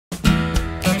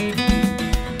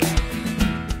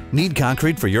Need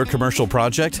concrete for your commercial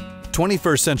project?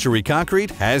 21st Century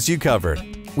Concrete has you covered.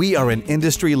 We are an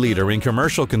industry leader in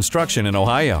commercial construction in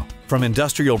Ohio. From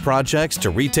industrial projects to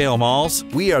retail malls,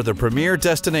 we are the premier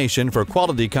destination for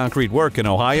quality concrete work in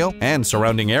Ohio and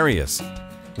surrounding areas.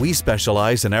 We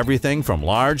specialize in everything from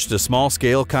large to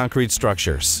small-scale concrete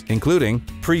structures, including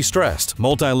pre-stressed,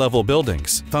 multi-level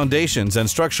buildings, foundations, and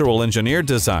structural engineered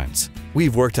designs.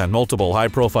 We've worked on multiple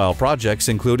high-profile projects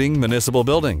including municipal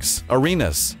buildings,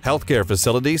 arenas, healthcare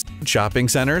facilities, shopping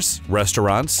centers,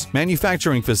 restaurants,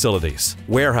 manufacturing facilities,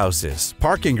 warehouses,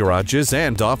 parking garages,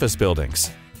 and office buildings.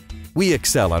 We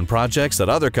excel on projects that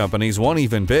other companies won't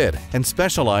even bid and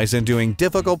specialize in doing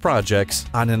difficult projects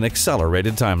on an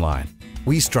accelerated timeline.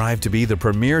 We strive to be the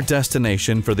premier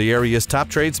destination for the area's top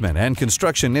tradesmen and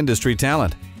construction industry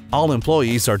talent. All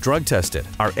employees are drug tested,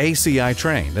 are ACI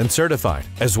trained and certified,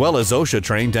 as well as OSHA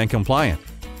trained and compliant.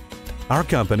 Our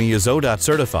company is ODOT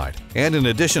certified, and in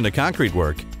addition to concrete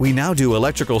work, we now do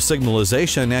electrical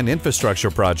signalization and infrastructure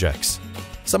projects.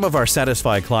 Some of our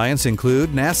satisfied clients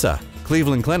include NASA,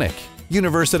 Cleveland Clinic,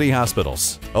 University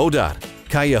Hospitals, ODOT,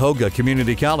 Cuyahoga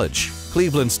Community College,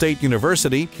 Cleveland State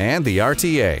University, and the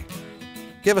RTA.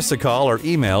 Give us a call or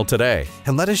email today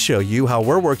and let us show you how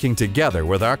we're working together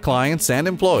with our clients and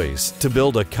employees to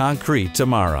build a concrete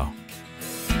tomorrow.